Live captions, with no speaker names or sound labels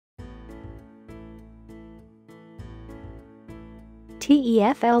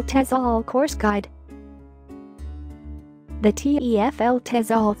TEFL TESOL Course Guide. The TEFL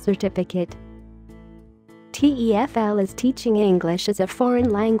TESOL Certificate. TEFL is teaching English as a foreign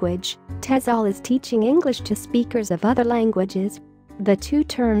language. TESOL is teaching English to speakers of other languages. The two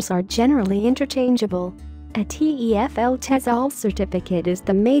terms are generally interchangeable. A TEFL TESOL certificate is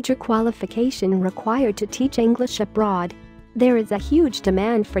the major qualification required to teach English abroad. There is a huge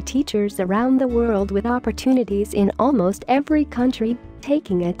demand for teachers around the world with opportunities in almost every country.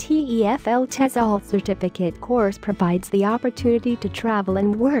 Taking a TEFL TESOL certificate course provides the opportunity to travel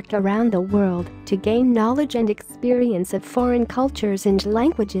and work around the world, to gain knowledge and experience of foreign cultures and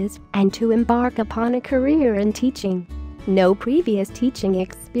languages, and to embark upon a career in teaching. No previous teaching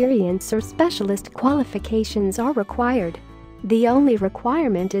experience or specialist qualifications are required. The only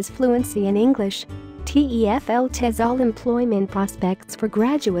requirement is fluency in English. TEFL TESOL employment prospects for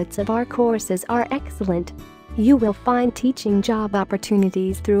graduates of our courses are excellent. You will find teaching job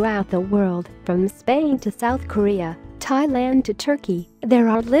opportunities throughout the world, from Spain to South Korea, Thailand to Turkey. There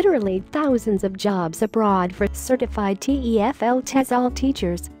are literally thousands of jobs abroad for certified TEFL TESOL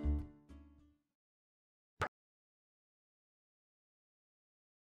teachers.